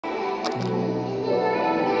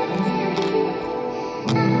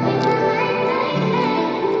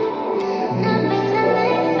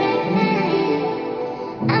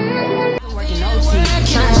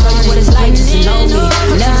know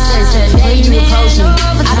me. Never since the day you approached me,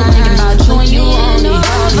 I've been thinking about you and you only.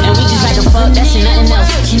 And we just like a fuck, that's nothing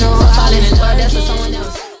else. You know, falling in love, that's for someone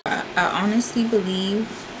else. I honestly believe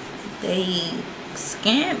they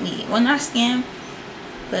scammed me. Well, not scam,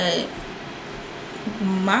 but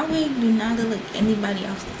my wig do not look like anybody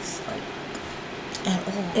else's, like, at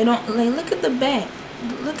all. They don't, like, look at the back.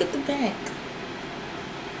 Look at the back.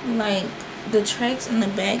 Like, the tracks in the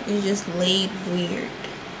back is just laid weird.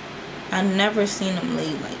 I never seen them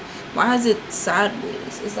laid like. Why is it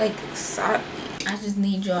sideways? It's like sideways. I just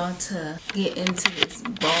need y'all to get into this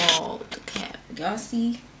bald cap. Y'all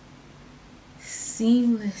see?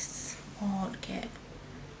 Seamless bald cap.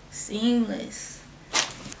 Seamless.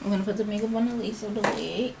 I'm gonna put the makeup on the lace of the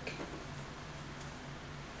wig.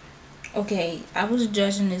 Okay, I was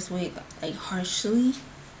judging this wig like harshly,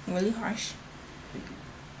 really harsh,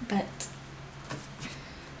 but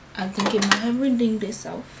I think it might have redeemed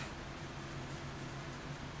itself.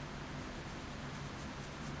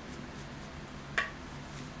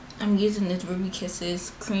 I'm using this Ruby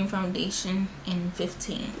Kisses cream foundation in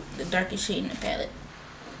 15, the darkest shade in the palette.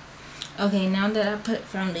 Okay, now that I put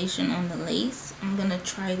foundation on the lace, I'm gonna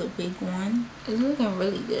try the wig on. It's looking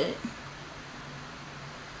really good.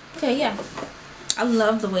 Okay, yeah, I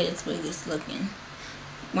love the way this wig is looking.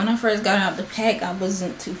 When I first got out the pack, I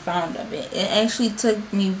wasn't too fond of it. It actually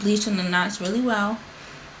took me bleaching the knots really well,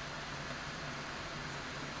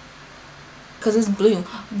 cause it's blue.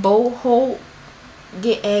 Bow hold,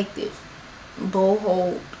 get active. Bow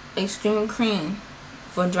hold extreme cream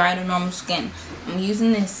for dry to normal skin. I'm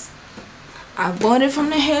using this. I bought it from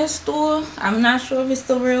the hair store. I'm not sure if it's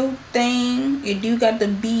the real thing. It do got the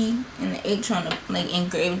B and the H on the, like,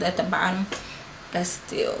 engraved at the bottom, but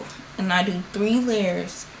still. And I do 3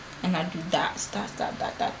 layers, and I do dots, dot, dot,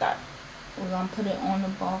 dot, dot, dot. We're gonna put it on the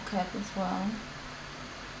ball cap as well.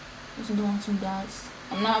 Just doing some dots.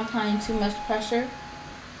 I'm not applying too much pressure.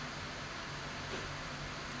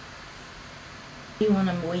 You want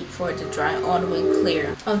to wait for it to dry all the way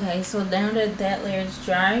clear. Okay, so now that that layer is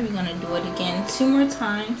dry, we're going to do it again 2 more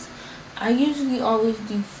times. I usually always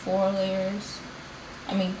do 4 layers.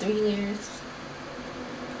 I mean 3 layers.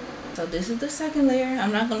 So this is the second layer.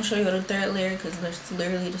 I'm not going to show you the third layer because it's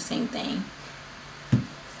literally the same thing.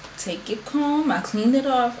 Take your comb. I cleaned it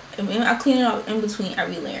off. I clean it off in between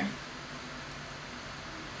every layer.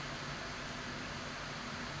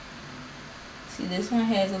 See, this one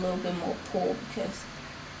has a little bit more pull because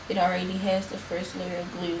it already has the first layer of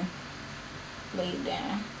glue laid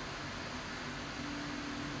down.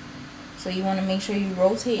 So you want to make sure you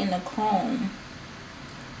rotate in the comb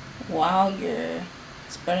while you're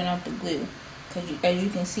spreading out the glue, because as you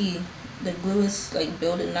can see, the glue is like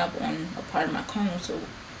building up on a part of my comb. So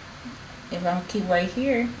if I keep right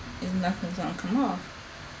here, nothing's gonna come off.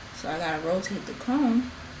 So I gotta rotate the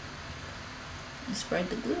comb and spread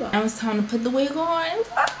the glue out. Now it's time to put the wig on.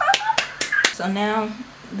 So now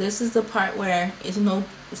this is the part where it's no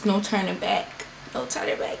turning back. No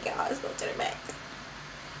turning back, y'all. It's no turning back.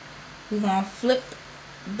 We're gonna flip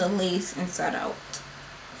the lace inside out.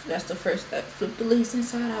 That's the first step. Flip the lace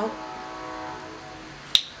inside out.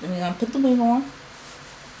 Then we're gonna put the wig on.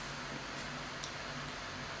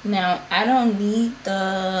 Now I don't need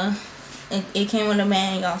the. It came with a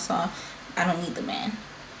band, y'all saw. I don't need the band.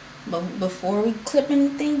 But before we clip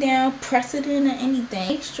anything down, press it in or anything,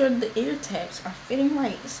 make sure the ear tabs are fitting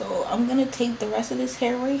right. So I'm gonna take the rest of this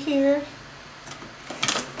hair right here.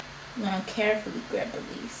 I'm gonna carefully grab the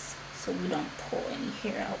lace so we don't pull any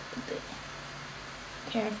hair out with it.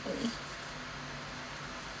 Carefully.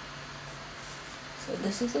 So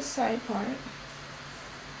this is the side part.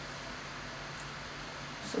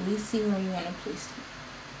 So we see where you want to place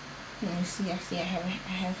it. And you see, I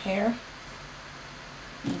have hair.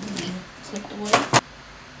 Easily clipped away.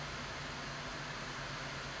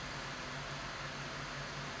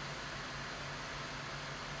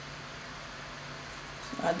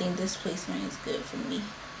 So I think this placement is good for me.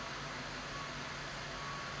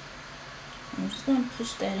 I'm just going to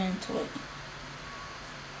push that into it.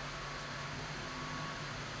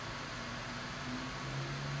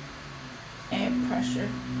 Add pressure.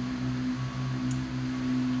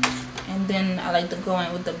 And then I like to go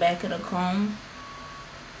in with the back of the comb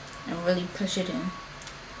and really push it in.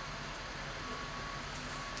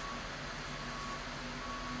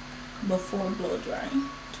 Before blow drying.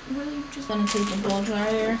 Really just gonna take the blow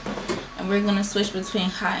dryer and we're gonna switch between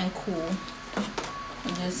hot and cool.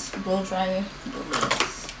 And just blow dryer the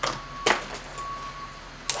lace.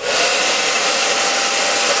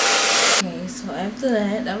 Okay, so after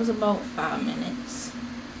that was about 5 minutes.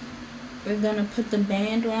 We're gonna put the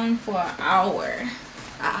band on for an hour.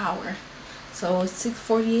 So it's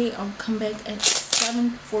 6:48. I'll come back at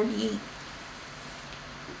 7:48.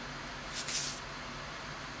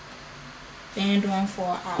 Band on for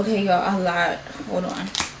an hour. Okay, y'all, I lied. Hold on.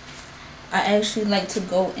 I actually like to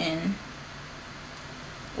go in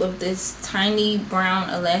with this tiny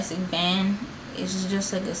brown elastic band. It's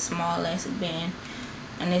just like a small elastic band,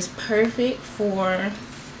 and it's perfect for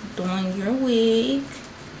doing your wig.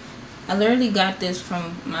 I literally got this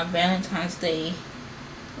from my Valentine's Day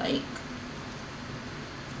like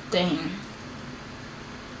thing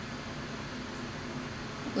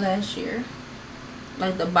last year.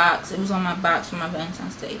 Like the box, it was on my box for my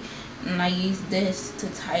Valentine's Day, and I used this to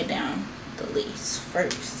tie down the lace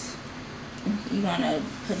first. You want to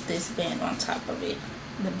put this band on top of it,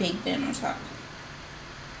 the big band on top.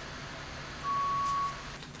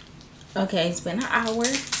 Okay, it's been an hour.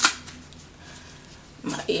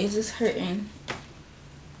 My ears is hurting.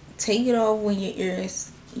 Take it off when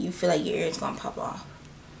you feel like your ears gonna pop off.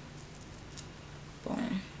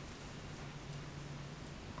 Boom.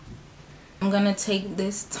 I'm gonna take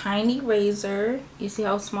this tiny razor. You see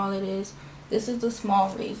how small it is? This is the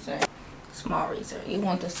small razor. Small razor. You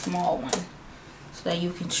want the small one so that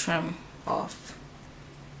you can trim off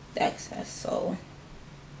the excess. So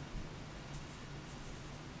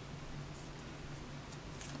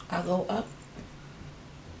I go up.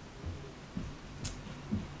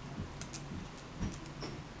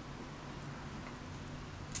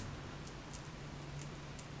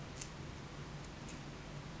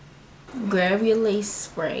 Grab your lace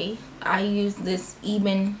spray. I use this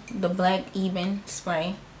the black Even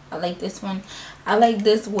spray. I like this one. I like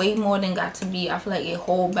this way more than Got To Be. I feel like it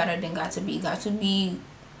hold better than Got To Be. Got To Be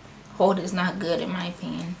hold is not good in my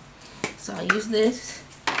opinion. So I use this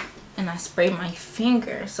and I spray my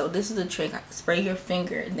finger. So this is the trick. Spray your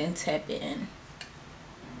finger and then tap it in.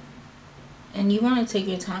 And you want to take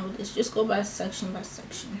your time with this. Just go by section by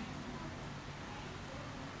section.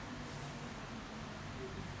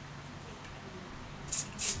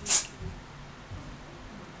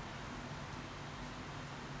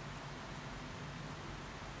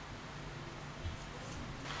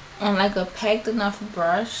 On like a packed enough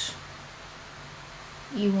brush,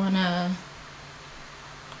 you want to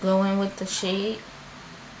go in with the shade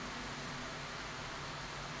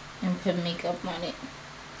and put makeup on it.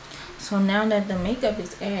 So now that the makeup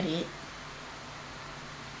is added,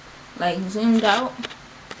 like zoomed out,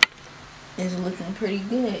 it's looking pretty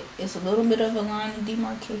good. It's a little bit of a line of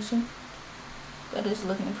demarcation, but it's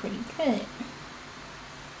looking pretty good.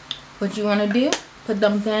 What you want to do, put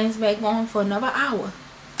them bands back on for another hour.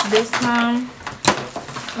 This time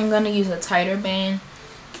I'm gonna use a tighter band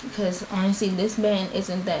because honestly this band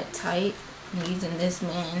isn't that tight. I'm using this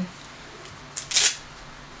band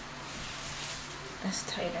that's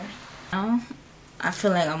tighter. Now I feel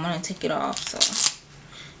like I'm gonna take it off, so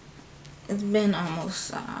it's been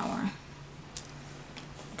almost an hour.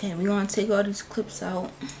 Okay, we're gonna take all these clips out.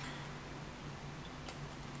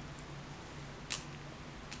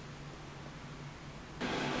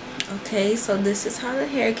 Okay, so this is how the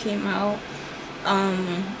hair came out.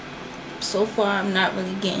 So far I'm not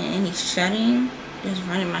really getting any shedding. Just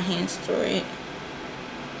running my hands through it.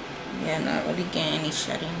 Yeah, not really getting any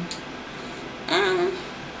shedding.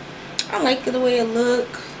 I like the way it look.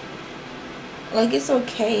 Like, it's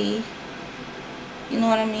okay. You know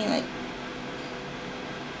what I mean? Like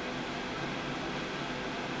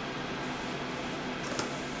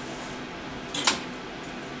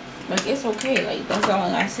it's okay. Like, that's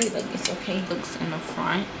all I say. Like, it's okay. Looks in the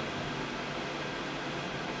front.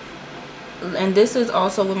 And this is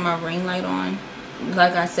also with my ring light on.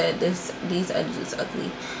 Like I said, these edges are ugly,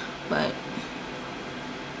 but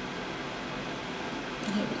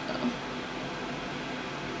here we go.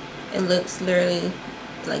 It looks literally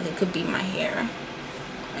like it could be my hair,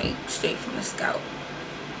 like straight from the scalp.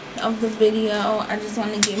 Of the video, I just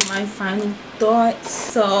want to give my final thoughts.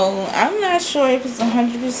 So I'm not sure if it's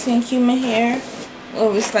 100% human hair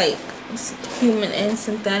or if it's like human and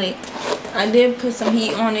synthetic. I did put some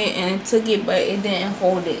heat on it and it took it, but it didn't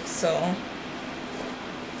hold it. So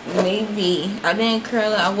maybe I didn't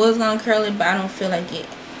curl it. I was gonna curl it, but I don't feel like it.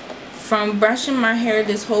 From brushing my hair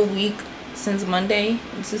this whole week since Monday,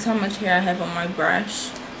 this is how much hair I have on my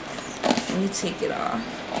brush. Let me take it off.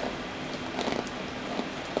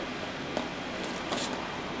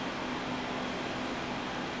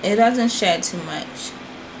 It doesn't shed too much.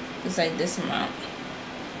 It's like this amount.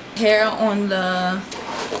 Hair on the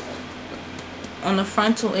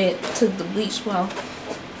frontal, it took the bleach. Well,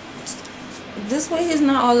 this wig is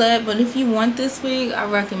not all that, but if you want this wig, I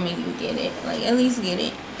recommend you get it. Like, at least get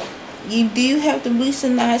it. You do have to bleach the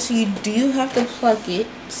knots. You do have to pluck it.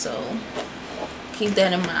 So keep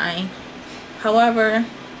that in mind. However,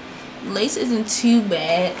 lace isn't too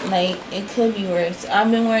bad. Like, it could be worse.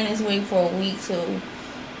 I've been wearing this wig for a week, so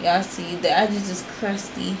y'all see the edges is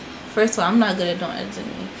crusty. First of all, I'm not good at doing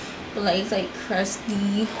editing, but like, it's like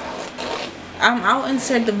crusty. I'll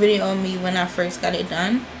insert the video on me when I first got it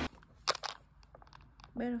done.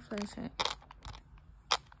 Better flash it.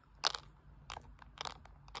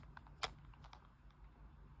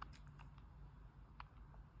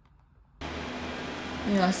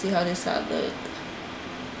 Y'all see how this side look.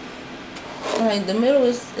 Like, the middle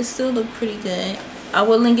is still look pretty good. I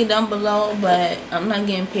will link it down below, but I'm not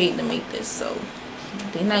getting paid to make this, so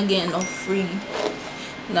they're not getting no free.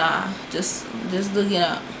 Nah, just look it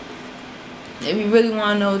up. If you really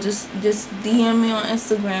want to know, just DM me on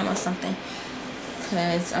Instagram or something,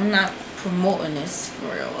 cause I'm not promoting this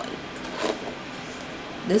for real. Like,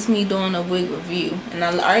 this me doing a wig review, and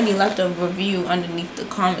I already left a review underneath the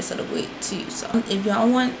comments of the wig too. So if y'all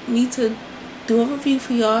want me to do a review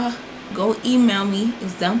for y'all, go email me.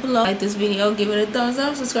 It's down below. Like this video, give it a thumbs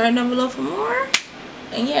up, subscribe down below for more.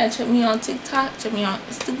 And yeah, check me on TikTok, check me on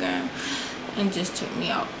Instagram, and just check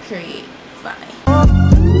me out, period.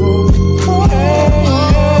 Bye.